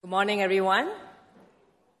morning, everyone.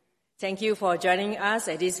 Thank you for joining us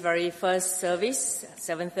at this very first service,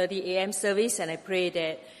 7:30 a.m. service, and I pray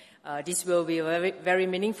that this will be a very, very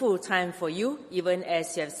meaningful time for you, even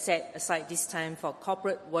as you have set aside this time for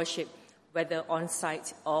corporate worship, whether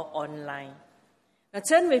on-site or online. Now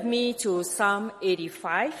turn with me to Psalm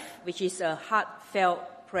 85, which is a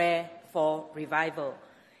heartfelt prayer for revival.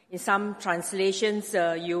 In some translations,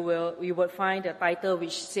 you will find a title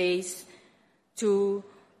which says, "To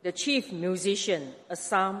the chief musician, a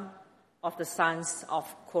psalm of the sons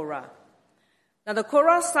of Korah." Now the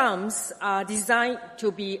Korah Psalms are designed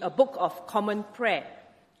to be a book of common prayer,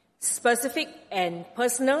 specific and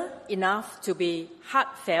personal enough to be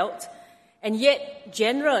heartfelt, and yet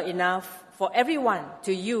general enough for everyone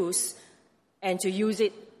to use and to use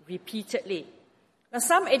it repeatedly. Now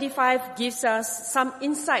Psalm 85 gives us some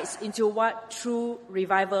insights into what true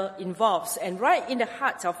revival involves, and right in the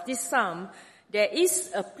heart of this psalm, there is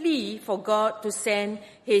a plea for God to send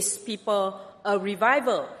His people a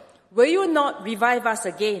revival. Will you not revive us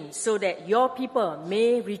again so that your people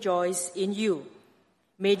may rejoice in you?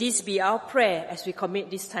 May this be our prayer as we commit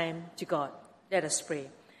this time to God. Let us pray.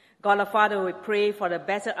 God our Father, we pray for the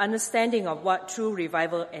better understanding of what true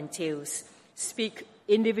revival entails. Speak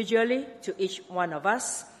individually to each one of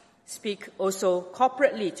us. Speak also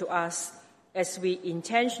corporately to us as we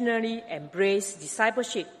intentionally embrace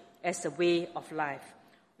discipleship as a way of life.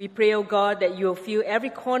 We pray, O God, that you will fill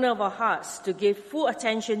every corner of our hearts to give full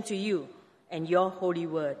attention to you and your holy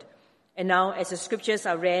word. And now, as the scriptures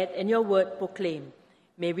are read and your word proclaimed,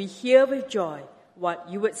 may we hear with joy what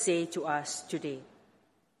you would say to us today.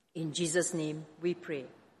 In Jesus' name we pray.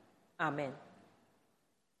 Amen.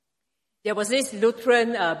 There was this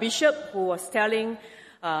Lutheran bishop who was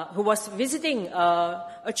visiting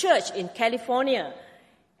a church in California,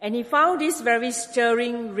 and he found this very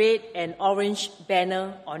stirring red and orange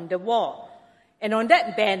banner on the wall. And on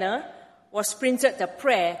that banner was printed the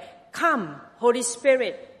prayer, "Come, Holy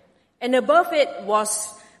Spirit." And above it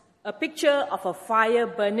was a picture of a fire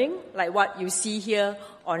burning, like what you see here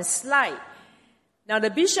on slide. Now the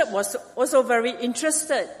bishop was also very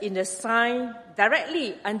interested in the sign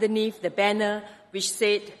directly underneath the banner, which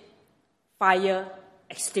said, "Fire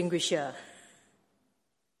Extinguisher."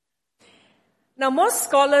 Now, most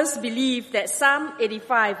scholars believe that Psalm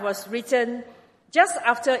 85 was written just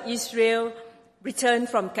after Israel returned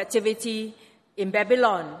from captivity in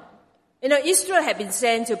Babylon. Israel had been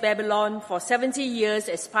sent to Babylon for 70 years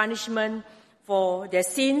as punishment for their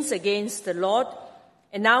sins against the Lord,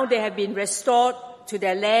 and now they have been restored to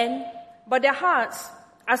their land, but their hearts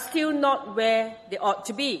are still not where they ought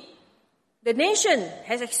to be. The nation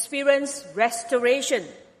has experienced restoration,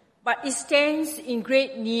 but it stands in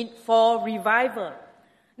great need for revival.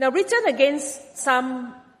 Now, written against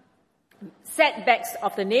some setbacks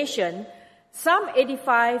of the nation, Psalm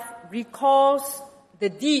 85 recalls the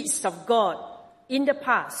deeds of God in the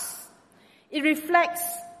past. It reflects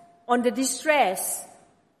on the distress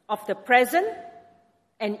of the present,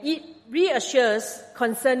 and it reassures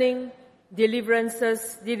concerning deliverance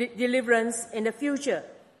in the future.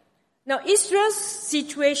 Now, Israel's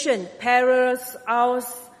situation parallels ours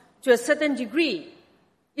to a certain degree.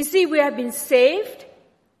 You see, we have been saved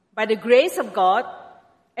by the grace of God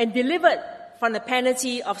and delivered from the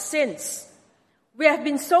penalty of sins. We have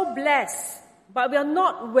been so blessed, but we are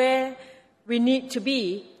not where we need to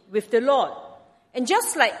be with the Lord. And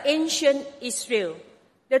just like ancient Israel,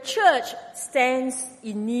 the church stands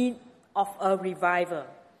in need of a revival.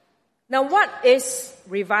 Now, what is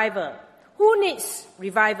revival? Who needs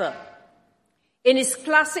revival? In its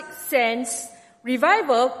classic sense,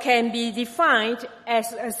 revival can be defined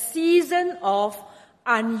as a season of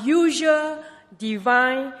unusual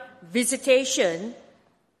divine visitation,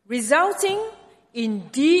 resulting in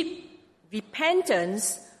deep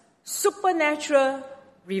repentance, supernatural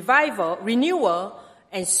renewal,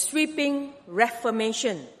 and sweeping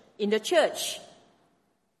reformation in the church.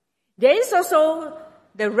 There is also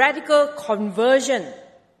the radical conversion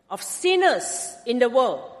of sinners in the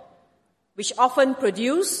world, which often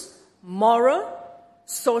produce moral,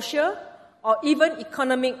 social, or even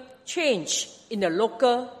economic change in the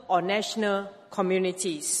local or national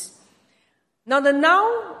communities. Now, the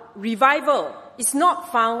noun revival is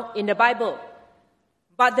not found in the Bible,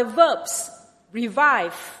 but the verbs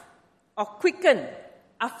revive or quicken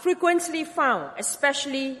are frequently found,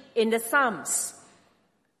 especially in the Psalms.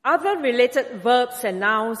 Other related verbs and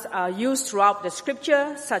nouns are used throughout the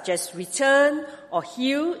scripture, such as return or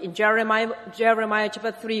heal in Jeremiah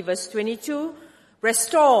chapter 3, verse 22,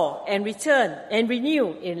 restore and return and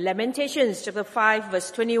renew in Lamentations chapter 5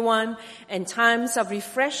 verse 21 and times of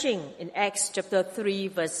refreshing in Acts chapter 3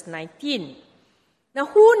 verse 19. Now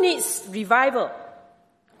who needs revival?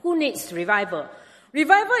 Who needs revival?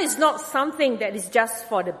 Revival is not something that is just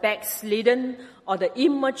for the backslidden or the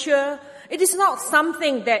immature. It is not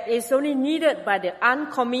something that is only needed by the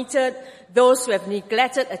uncommitted, those who have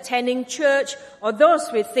neglected attending church, or those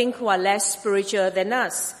we think who are less spiritual than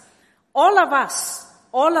us. All of us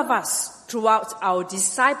throughout our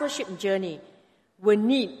discipleship journey will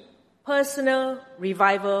need personal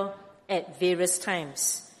revival at various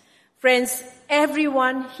times. Friends,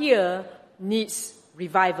 everyone here needs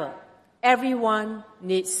revival. Everyone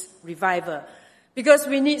needs revival. Because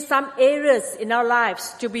we need some areas in our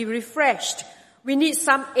lives to be refreshed. We need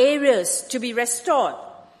some areas to be restored.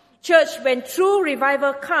 Church, when true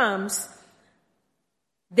revival comes,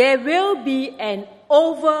 there will be an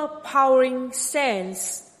overpowering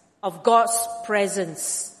sense of God's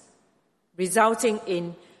presence, resulting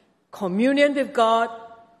in communion with God,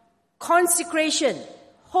 consecration,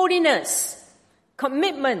 holiness,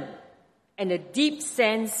 commitment, and a deep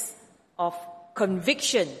sense of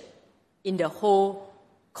conviction in the whole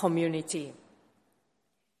community.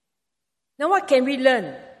 Now what can we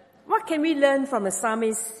learn? What can we learn from the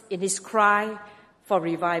psalmist in his cry for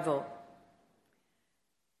revival?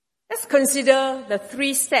 Let's consider the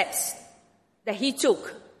 3 steps that he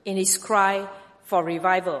took in his cry for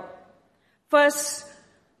revival. First,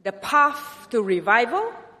 the path to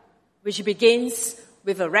revival, which begins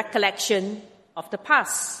with a recollection of the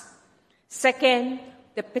past. Second,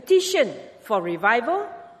 the petition for revival,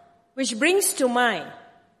 which brings to mind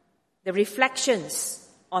the reflections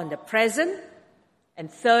on the present. And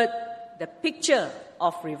third, the picture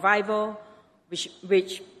of revival,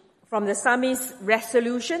 which from the psalmist's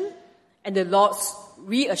resolution and the Lord's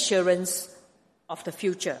reassurance of the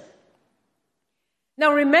future.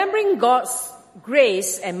 Now, remembering God's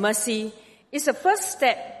grace and mercy is the first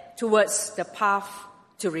step towards the path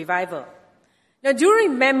to revival. Now, do you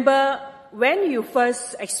remember when you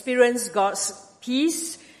first experienced God's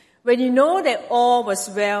peace, when you know that all was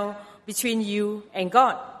well between you and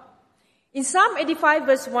God? In Psalm 85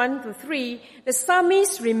 verse 1 to 3, the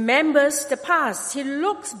psalmist remembers the past. He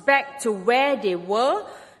looks back to where they were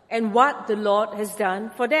and what the Lord has done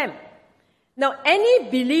for them. Now, any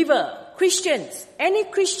believer, any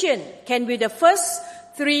Christian can, with the first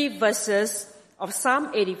 3 verses of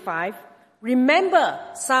Psalm 85, remember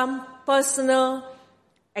some personal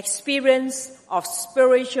experience of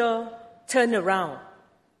spiritual turnaround.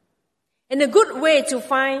 And a good way to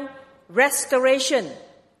find restoration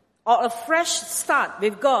or a fresh start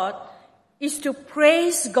with God is to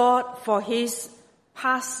praise God for His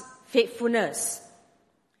past faithfulness.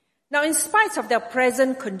 Now, in spite of their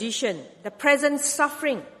present condition, the present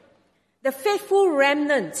suffering, the faithful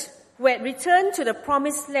remnant who had returned to the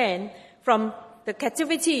promised land from the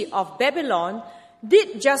captivity of Babylon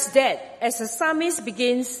did just that, as the psalmist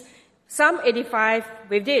begins Psalm 85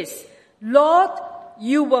 with this: Lord,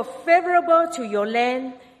 you were favorable to your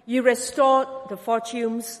land. You restored the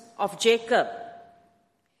fortunes of Jacob.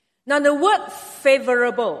 Now, the word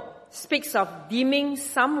favorable speaks of deeming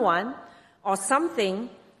someone or something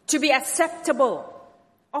to be acceptable,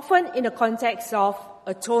 often in the context of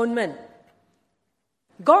atonement.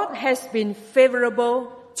 God has been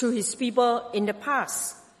favorable to His people in the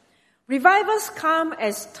past. Revivals come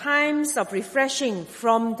as times of refreshing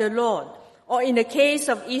from the Lord, or in the case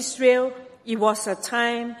of Israel, it was a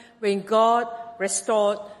time when God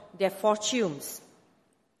restored their fortunes.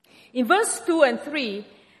 In verse 2 and 3,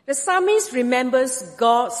 the psalmist remembers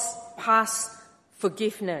God's past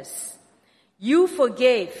forgiveness. You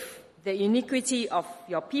forgave the iniquity of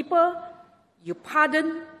your people. You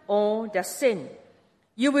pardoned all their sin.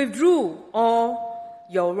 You withdrew all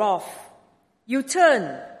your wrath. You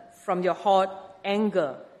turned from your hot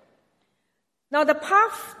anger. Now, the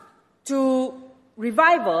path to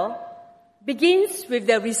revival begins with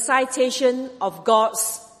the recitation of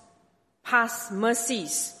God's past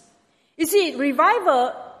mercies. You see,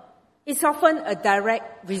 revival is often a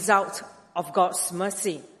direct result of God's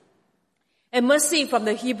mercy. And mercy, from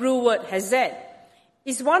the Hebrew word hesed,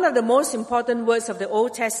 is one of the most important words of the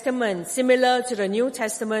Old Testament, similar to the New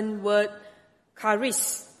Testament word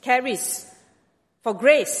charis, for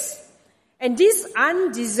grace. And this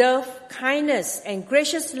undeserved kindness and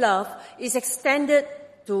gracious love is extended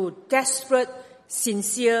to desperate,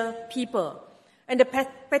 sincere people. And the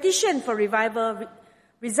petition for revival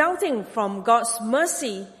resulting from God's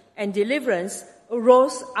mercy and deliverance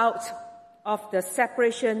arose out of the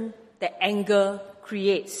separation that anger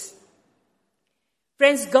creates.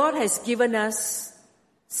 Friends, God has given us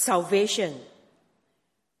salvation.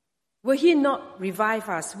 Will He not revive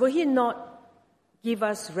us? Will He not give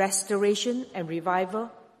us restoration and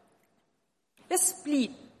revival? Let's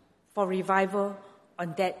plead for revival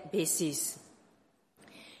on that basis.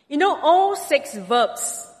 You know, all 6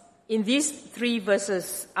 verbs in these 3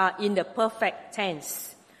 verses are in the perfect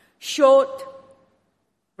tense. Showed,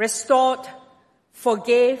 restored,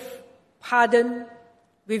 forgave, pardoned,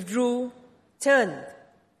 withdrew, turned.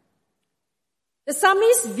 The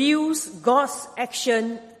psalmist views God's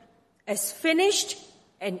action as finished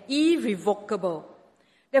and irrevocable.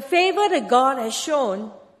 The favor that God has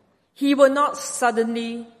shown, He will not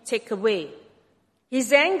suddenly take away.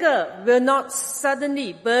 His anger will not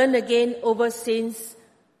suddenly burn again over sins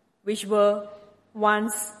which were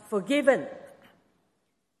once forgiven.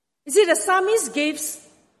 You see, the psalmist gives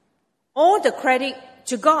all the credit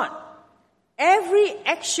to God. Every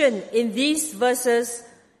action in these verses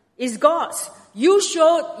is God's. You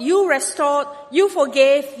showed, you restored, you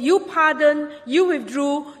forgave, you pardoned, you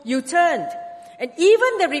withdrew, you turned. And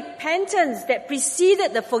even the repentance that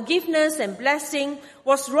preceded the forgiveness and blessing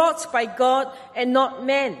was wrought by God and not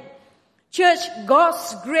man. Church,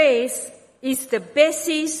 God's grace is the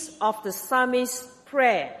basis of the psalmist's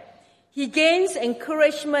prayer. He gains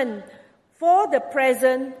encouragement for the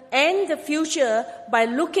present and the future by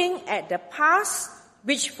looking at the past,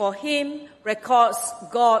 which for him records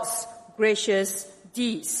God's gracious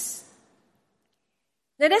deeds.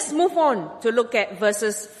 Now let's move on to look at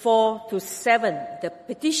verses 4 to 7, the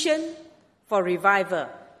petition for revival.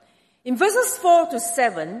 In verses 4 to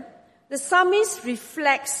 7, the psalmist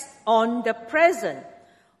reflects on the present.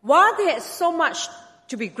 While they had so much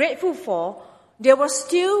to be grateful for, there was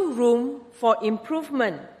still room for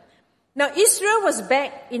improvement. Now Israel was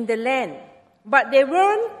back in the land, but they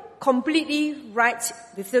weren't completely right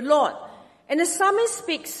with the Lord. And the psalmist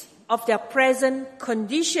speaks of their present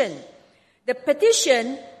condition. The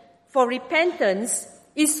petition for repentance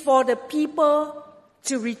is for the people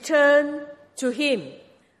to return to Him.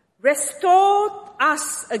 Restore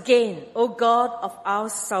us again, O God of our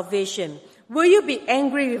salvation. Will you be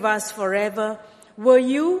angry with us forever? Will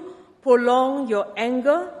you prolong your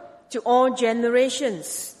anger to all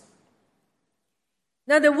generations?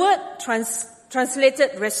 Now the word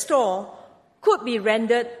translated restore could be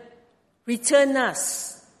rendered return us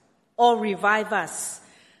or revive us.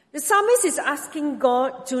 The psalmist is asking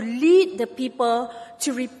God to lead the people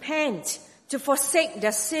to repent, to forsake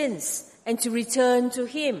their sins, and to return to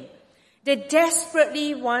Him. They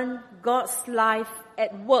desperately want God's life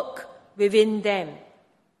at work within them.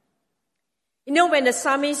 You know, when the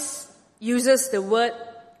psalmist uses the word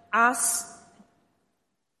us,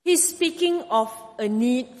 he's speaking of a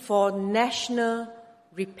need for national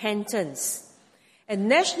repentance. And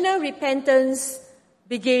national repentance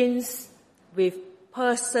begins with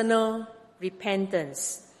personal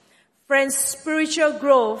repentance. Friends, spiritual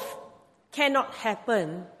growth cannot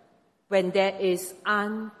happen when there is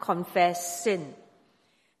unconfessed sin.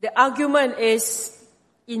 The argument is,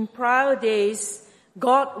 in prior days,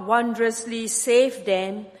 God wondrously saved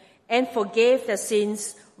them and forgave their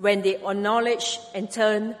sins when they acknowledged and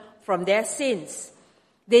turned from their sins.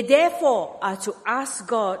 They therefore are to ask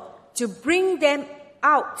God to bring them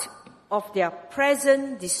out of their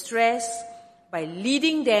present distress by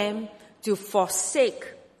leading them to forsake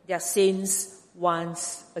their sins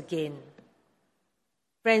once again.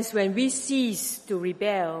 Friends, when we cease to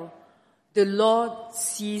rebel, the Lord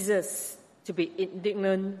ceases to be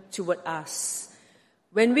indignant toward us.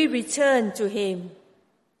 When we return to Him,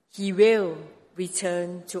 He will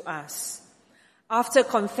return to us. After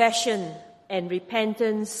confession and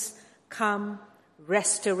repentance come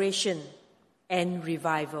restoration and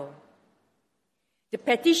revival. The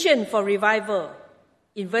petition for revival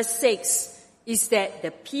in verse 6 is that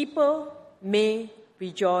the people may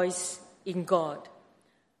rejoice in God.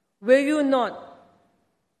 Will you not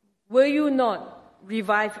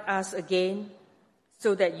revive us again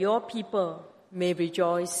so that your people may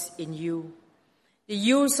rejoice in you? The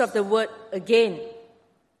use of the word again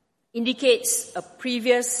indicates a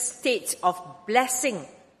previous state of blessing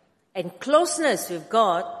and closeness with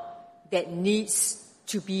God that needs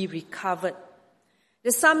to be recovered.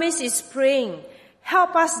 The psalmist is praying,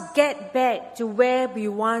 help us get back to where we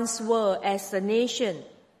once were as a nation.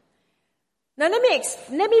 Now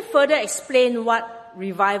let me further explain what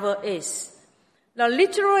revival is. Now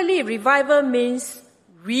literally, revival means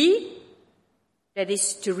that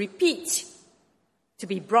is to repeat, to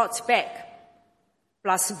be brought back,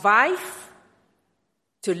 plus vive,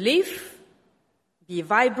 to live, be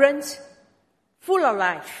vibrant, full of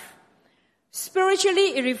life.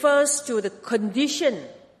 Spiritually, it refers to the condition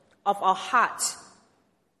of our heart,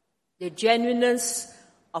 the genuineness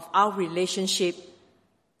of our relationship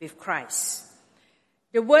with Christ.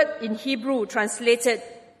 The word in Hebrew translated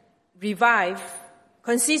revive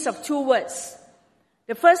consists of two words.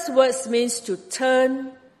 The first word means to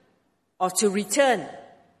turn or to return.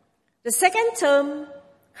 The second term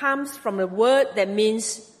comes from a word that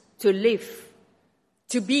means to live,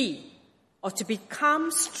 to be, or to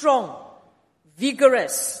become strong,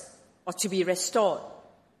 vigorous, or to be restored.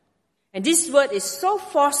 And this word is so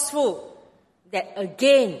forceful that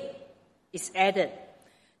again is added.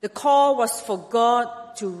 The call was for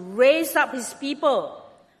God to raise up his people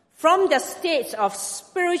from the state of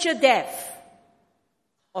spiritual death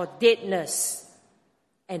or deadness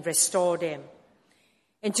and restore them.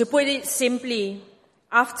 And to put it simply,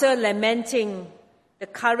 after lamenting the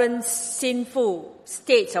current sinful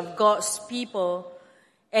state of God's people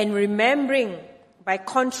and remembering by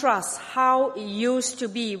contrast how it used to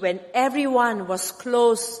be when everyone was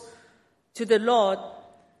close to the Lord,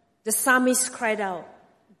 the psalmist cried out,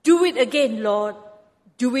 "Do it again, Lord,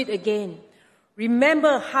 do it again.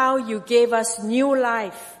 Remember how you gave us new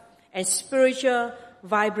life and spiritual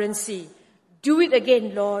vibrancy. Do it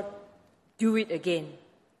again, Lord, do it again."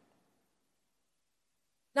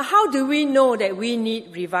 Now, how do we know that we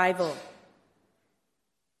need revival?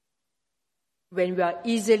 When we are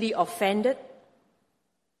easily offended,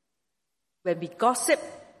 when we gossip,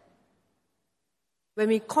 when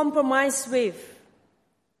we compromise with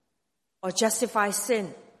or justify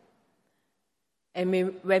sin, and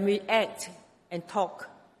when we act and talk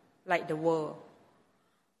like the world.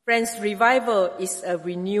 Friends, revival is a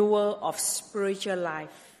renewal of spiritual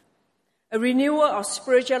life. A renewal of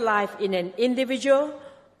spiritual life in an individual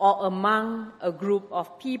or among a group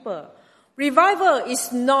of people. Revival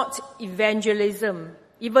is not evangelism,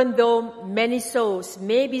 even though many souls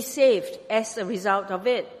may be saved as a result of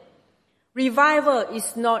it. Revival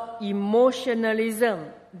is not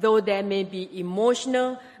emotionalism, though there may be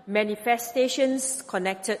emotional manifestations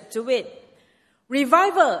connected to it.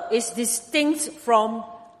 Revival is distinct from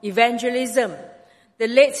evangelism. The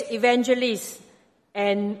late evangelist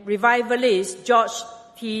and revivalist George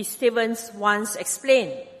T. Stevens once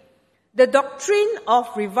explained, "The doctrine of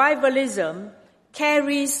revivalism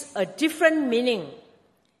carries a different meaning.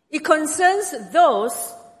 It concerns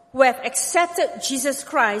those who have accepted Jesus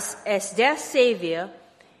Christ as their Savior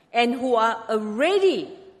and who are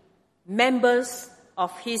already members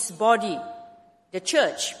of His body, the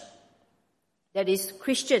church, that is,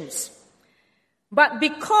 Christians. But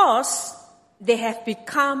because they have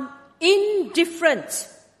become indifferent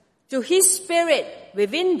to His Spirit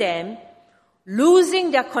within them,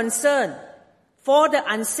 losing their concern for the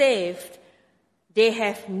unsaved, they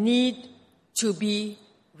have need to be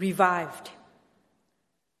revived.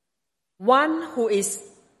 One who is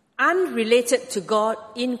unrelated to God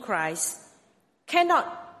in Christ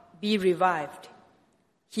cannot be revived.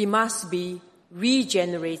 He must be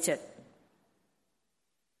regenerated.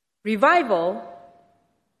 Revival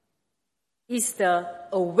is the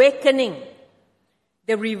awakening,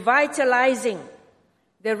 the revitalizing,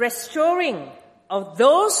 the restoring of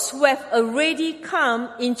those who have already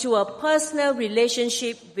come into a personal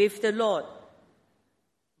relationship with the Lord,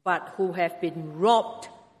 but who have been robbed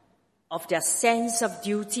of their sense of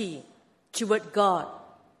duty toward God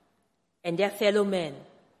and their fellow men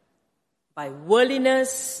by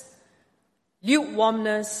worldliness,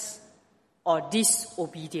 lukewarmness, or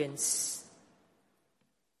disobedience.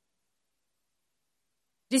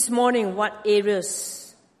 This morning, what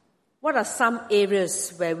are some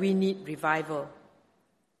areas where we need revival?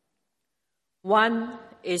 One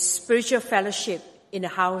is spiritual fellowship in the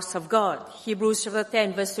house of God. Hebrews chapter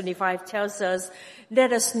 10 verse 25 tells us,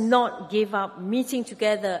 "Let us not give up meeting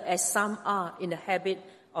together as some are in the habit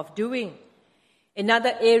of doing."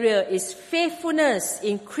 Another area is faithfulness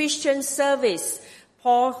in Christian service.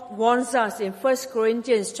 Paul warns us in 1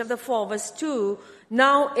 Corinthians chapter 4 verse 2,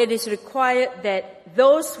 "Now it is required that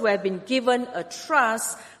those who have been given a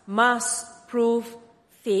trust must prove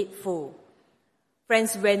faithful."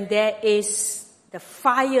 Friends, when there is the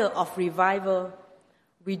fire of revival,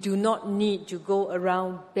 we do not need to go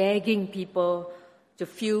around begging people to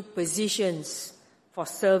fill positions for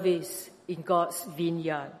service in God's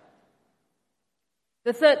vineyard.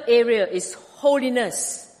 The third area is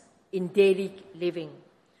holiness in daily living.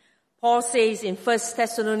 Paul says in 1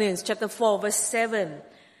 Thessalonians chapter 4 verse 7,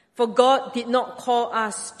 "For God did not call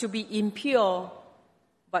us to be impure,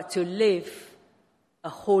 but to live a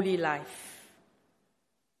holy life."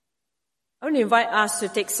 I want to invite us to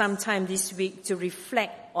take some time this week to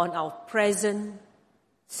reflect on our present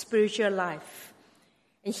spiritual life.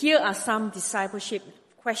 And here are some discipleship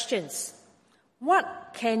questions.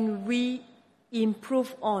 What can we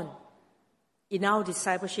improve on in our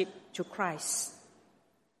discipleship to Christ?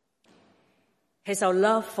 Has our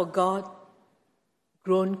love for God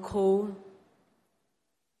grown cold?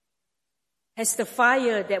 Has the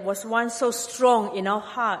fire that was once so strong in our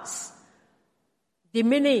hearts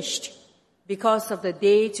diminished because of the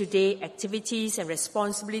day-to-day activities and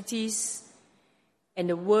responsibilities and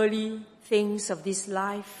the worldly things of this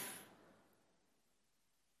life?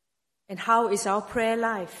 And how is our prayer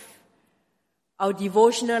life, our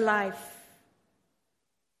devotional life?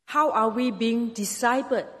 How are we being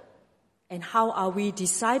discipled? And how are we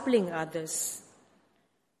discipling others?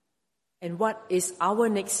 And what is our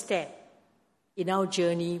next step in our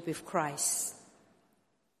journey with Christ?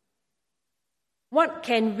 What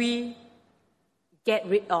can we get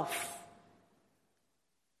rid of?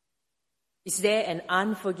 Is there an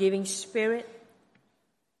unforgiving spirit?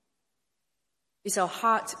 Is our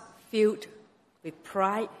heart filled with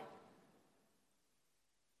pride?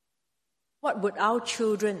 What would our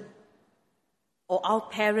children or our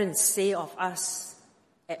parents say of us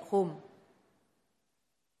at home?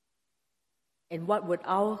 And what would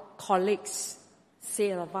our colleagues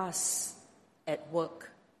say of us at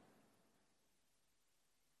work?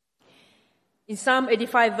 In Psalm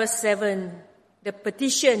 85 verse 7, the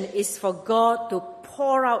petition is for God to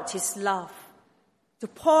pour out His love,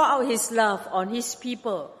 on His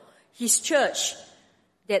people, His church,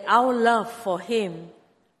 that our love for Him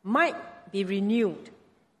might be renewed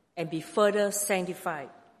and be further sanctified.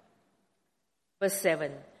 Verse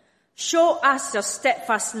 7, show us your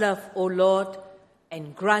steadfast love, O Lord,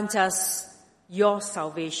 and grant us your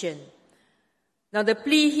salvation. Now the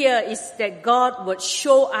plea here is that God would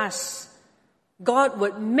show us, God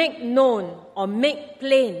would make known or make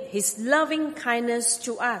plain His loving kindness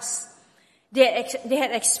to us. They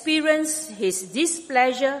had experienced His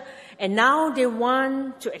displeasure, and now they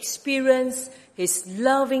want to experience His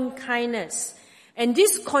loving kindness. And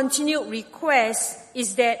this continued request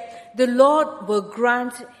is that the Lord will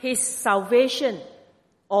grant His salvation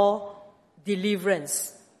or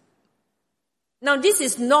deliverance. Now, this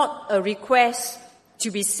is not a request to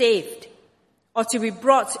be saved or to be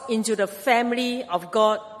brought into the family of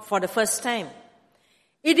God for the first time.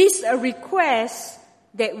 It is a request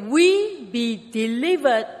that we be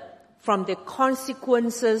delivered from the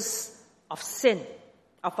consequences of sin,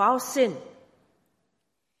 of our sin.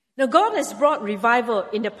 Now, God has brought revival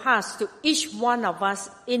in the past to each one of us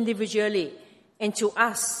individually and to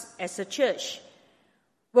us as a church,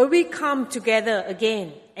 where we come together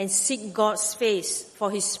again and seek God's face for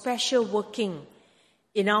His special working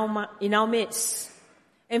in our midst.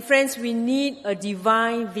 And friends, we need a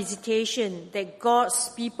divine visitation that God's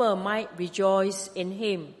people might rejoice in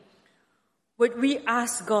Him. Would you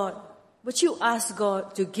ask God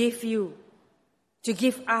to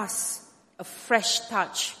give us a fresh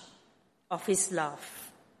touch of His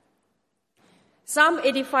love? Psalm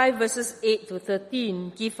 85 verses 8 to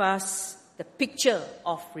 13 give us the picture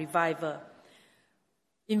of revival.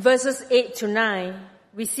 In verses 8 to 9,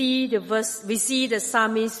 we see the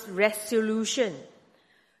psalmist's resolution.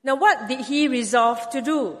 Now, what did he resolve to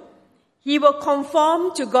do? He will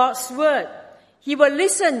conform to God's word. He will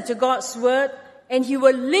listen to God's word, and he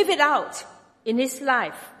will live it out in his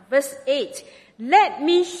life. Verse 8, let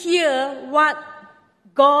me hear what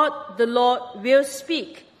God the Lord will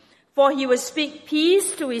speak. For He will speak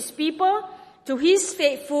peace to His people, to His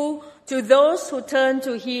faithful, to those who turn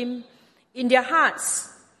to Him in their hearts.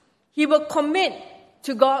 He will commit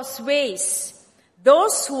to God's ways.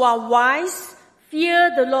 Those who are wise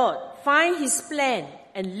fear the Lord, find His plan,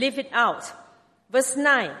 and live it out. Verse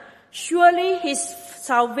 9, surely His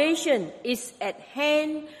salvation is at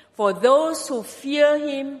hand for those who fear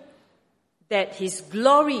Him, that His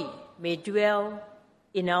glory may dwell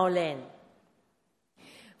in our land.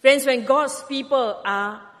 Friends, when God's people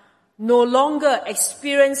are no longer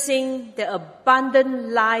experiencing the abundant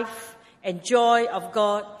life and joy of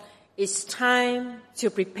God, it's time to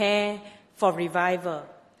prepare for revival.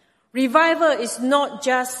 Revival is not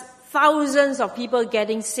just thousands of people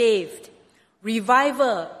getting saved.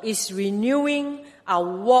 Revival is renewing our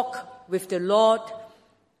walk with the Lord,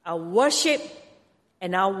 our worship,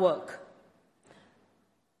 and our work.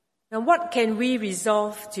 Now, what can we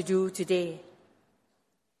resolve to do today?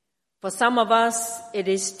 For some of us, it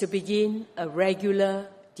is to begin a regular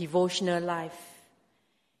devotional life.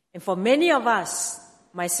 And for many of us,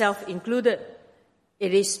 myself included,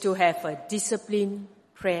 it is to have a disciplined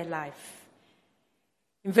prayer life.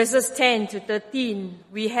 In verses 10 to 13,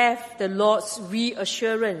 we have the Lord's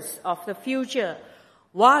reassurance of the future,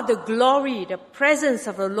 While the glory, the presence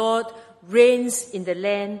of the Lord reigns in the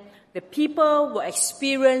land, the people will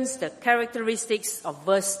experience the characteristics of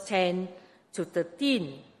verse 10 to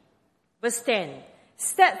 13. Verse 10,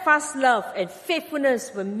 steadfast love and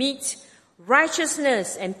faithfulness will meet,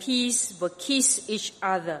 righteousness and peace will kiss each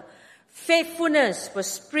other. Faithfulness will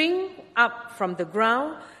spring up from the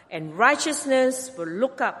ground, and righteousness will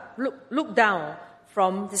look down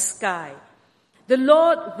from the sky. The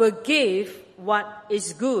Lord will give what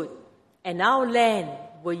is good, and our land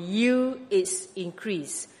will yield its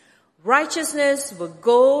increase. Righteousness will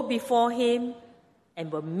go before him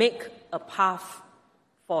and will make a path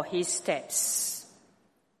for his steps.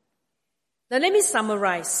 Now let me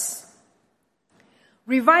summarize.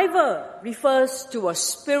 Revival refers to a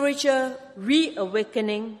spiritual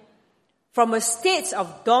reawakening from a state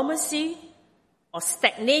of dormancy or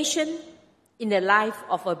stagnation in the life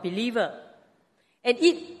of a believer. And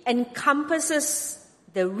it encompasses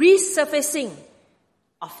the resurfacing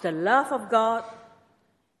of the love of God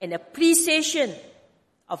and appreciation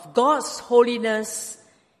of God's holiness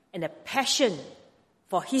and a passion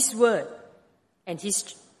for His word and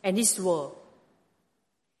His world.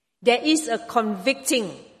 There is a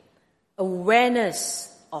convicting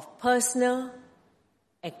awareness of personal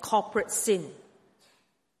and corporate sin.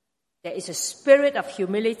 There is a spirit of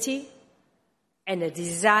humility and a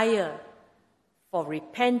desire for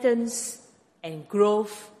repentance and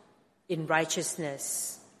growth in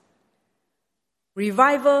righteousness.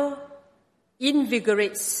 Revival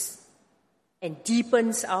invigorates and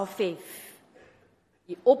deepens our faith.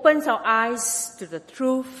 It opens our eyes to the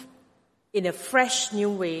truth in a fresh new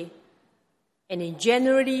way, and it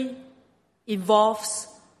generally involves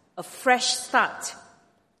a fresh start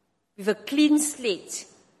with a clean slate,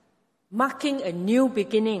 marking a new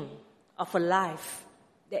beginning of a life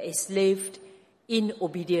that is lived in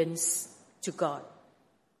obedience to God.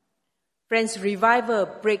 Friends, revival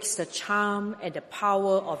breaks the charm and the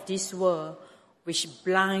power of this world which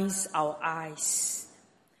blinds our eyes,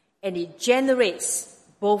 and it generates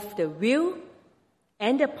both the will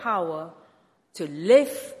and the power to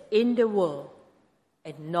live in the world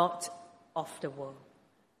and not of the world.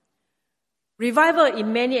 Revival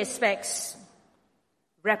in many aspects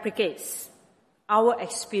replicates our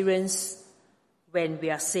experience when we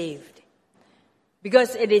are saved,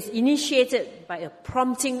 because it is initiated by a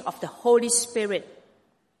prompting of the Holy Spirit,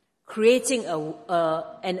 creating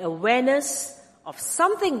an awareness of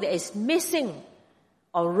something that is missing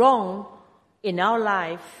or wrong in our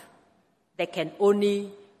life that can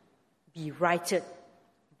only be righted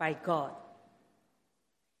by God.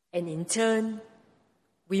 And in turn,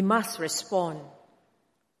 we must respond.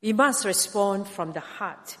 We must respond from the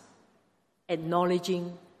heart,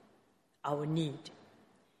 acknowledging our need.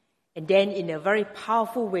 And then in a very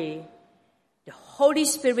powerful way, the Holy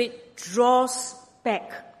Spirit draws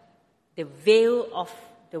back the veil of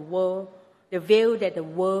the world, the veil that the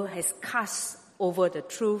world has cast over the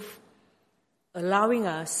truth, allowing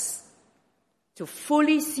us to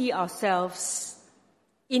fully see ourselves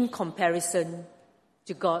in comparison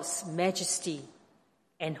to God's majesty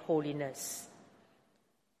and holiness.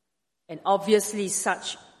 And obviously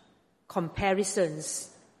such comparisons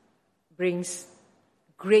brings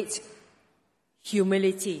great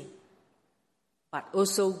humility, but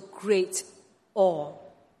also great awe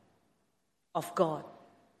of God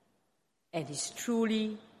and His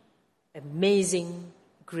truly amazing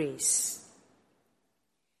grace.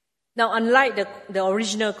 Now, unlike the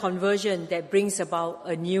original conversion that brings about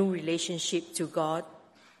a new relationship to God,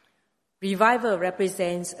 revival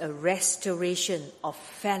represents a restoration of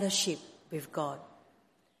fellowship with God.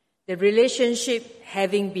 The relationship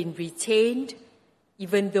having been retained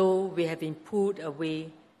even though we have been pulled away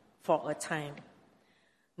for a time.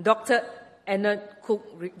 Dr. Enoch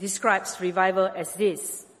Cook describes revival as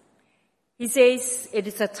this. He says, it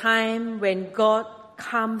is a time when God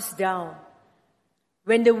comes down,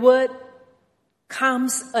 when the word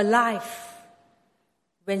comes alive,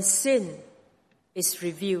 when sin is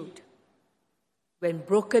revealed, when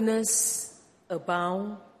brokenness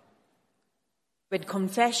abound, when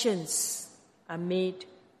confessions are made,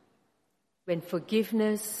 when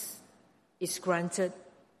forgiveness is granted,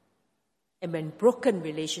 and when broken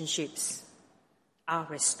relationships are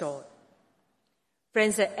restored.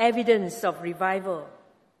 Friends, the evidence of revival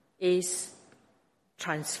is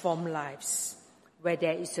transformed lives, where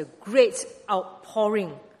there is a great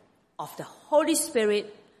outpouring of the Holy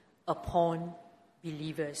Spirit upon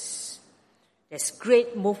believers. There's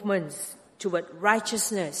great movements toward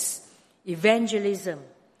righteousness, evangelism,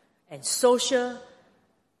 and social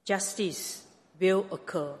justice will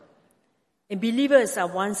occur. And believers are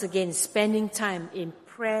once again spending time in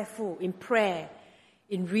prayerful, in prayer,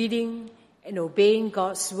 in reading and obeying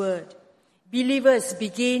God's word, believers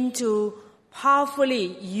begin to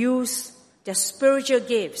powerfully use their spiritual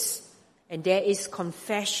gifts, and there is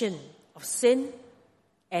confession of sin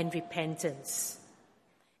and repentance.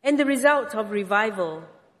 And the result of revival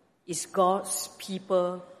is God's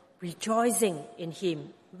people rejoicing in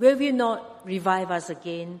Him. Will you not revive us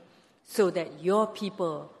again so that your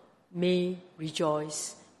people may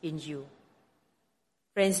rejoice in you?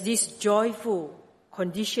 Friends, this joyful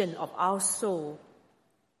condition of our soul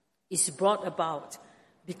is brought about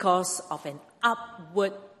because of an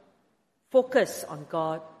upward focus on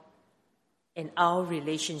God and our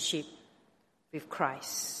relationship with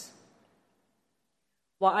Christ.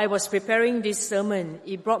 While I was preparing this sermon,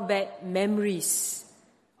 it brought back memories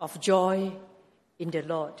of joy in the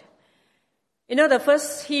Lord. You know, the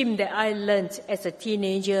first hymn that I learned as a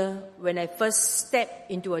teenager when I first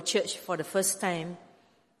stepped into a church for the first time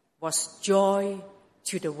was Joy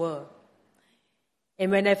to the World.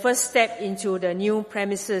 And when I first stepped into the new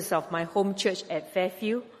premises of my home church at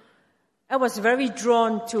Fairfield, I was very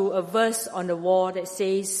drawn to a verse on the wall that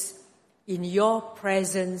says, "In your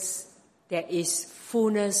presence there is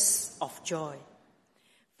fullness of joy."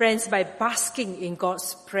 Friends, by basking in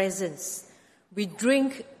God's presence, we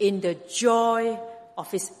drink in the joy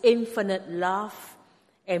of His infinite love,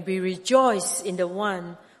 and we rejoice in the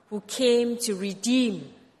one who came to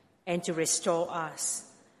redeem and to restore us.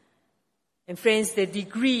 And friends, the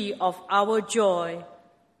degree of our joy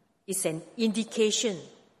is an indication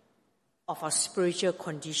of our spiritual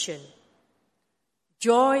condition.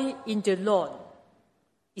 Joy in the Lord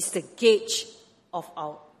is the gauge of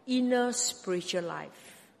our inner spiritual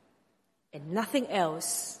life, and nothing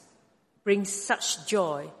else brings such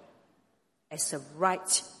joy as a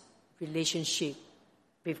right relationship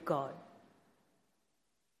with God.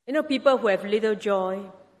 You know, people who have little joy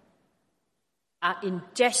are in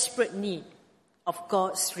desperate need of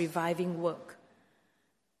God's reviving work.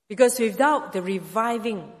 Because without the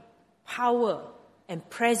reviving power and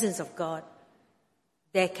presence of God,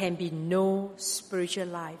 there can be no spiritual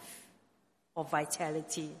life or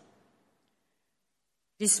vitality.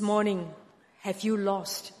 This morning, have you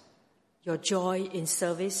lost your joy in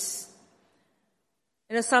service?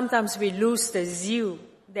 You know, sometimes we lose the zeal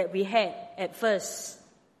that we had at first.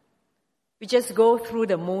 We just go through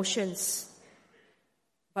the motions,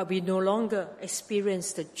 but we no longer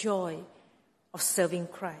experience the joy of serving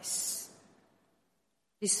Christ.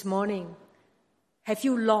 This morning, have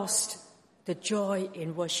you lost the joy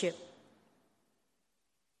in worship?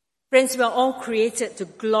 Friends, we are all created to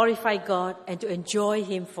glorify God and to enjoy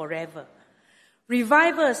Him forever.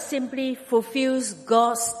 Revival simply fulfills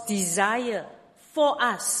God's desire for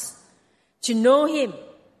us to know Him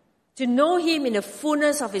in the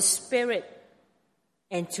fullness of His Spirit,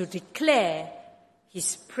 and to declare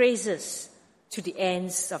His praises to the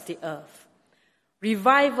ends of the earth.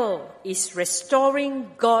 Revival is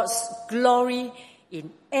restoring God's glory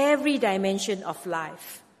in every dimension of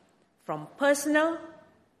life, from personal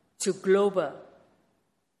to global.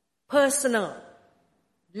 Personal,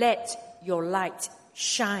 let your light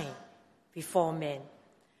shine before men.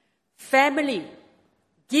 Family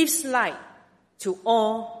gives light to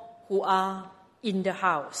all who are in the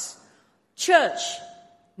house. Church,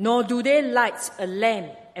 nor do they light a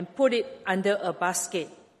lamp and put it under a basket,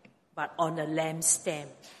 but on a lampstand.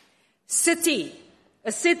 City,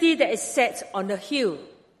 a city that is set on a hill,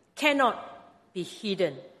 cannot be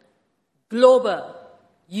hidden. Global,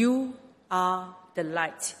 you are the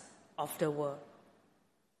light of the world.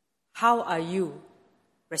 How are you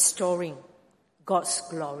restoring God's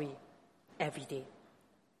glory every day?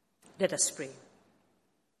 Let us pray.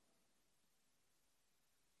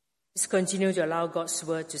 Let's continue to allow God's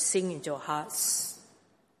word to sing into our hearts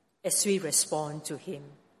as we respond to Him.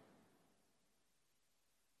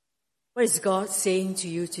 What is God saying to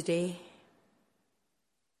you today?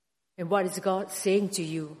 And what is God saying to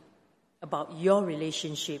you about your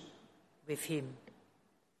relationship with Him?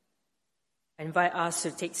 I invite us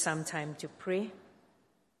to take some time to pray.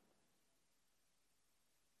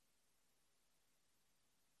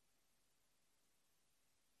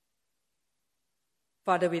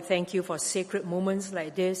 Father, we thank You for sacred moments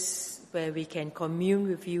like this where we can commune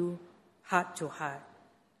with You heart to heart.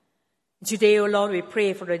 Today, O Lord, we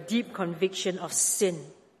pray for a deep conviction of sin,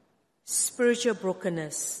 spiritual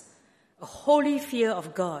brokenness, a holy fear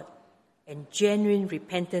of God, and genuine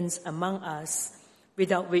repentance among us,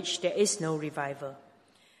 without which there is no revival.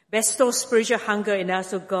 Bestow spiritual hunger in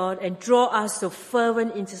us, O God, and draw us to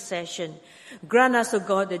fervent intercession. Grant us, O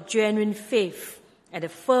God, the genuine faith and a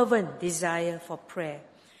fervent desire for prayer.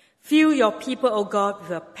 Fill your people, O God,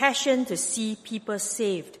 with a passion to see people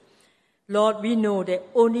saved. Lord, we know that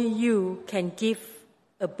only you can give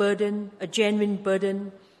a burden, a genuine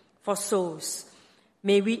burden for souls.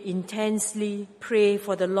 May we intensely pray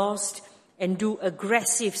for the lost and do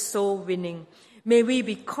aggressive soul winning. May we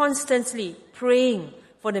be constantly praying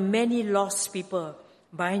for the many lost people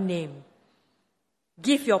by name.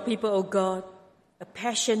 Give your people, O God, a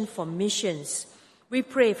passion for missions. We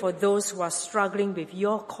pray for those who are struggling with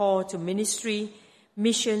your call to ministry,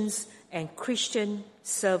 missions, and Christian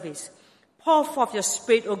service. Pour forth your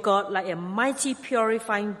Spirit, O God, like a mighty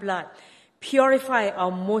purifying blood. Purify our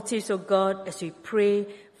motives, O God, as we pray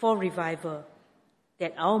for revival,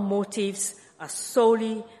 that our motives are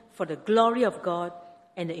solely for the glory of God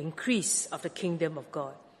and the increase of the kingdom of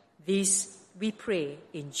God. This we pray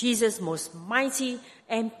in Jesus' most mighty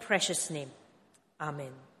and precious name.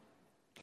 Amen.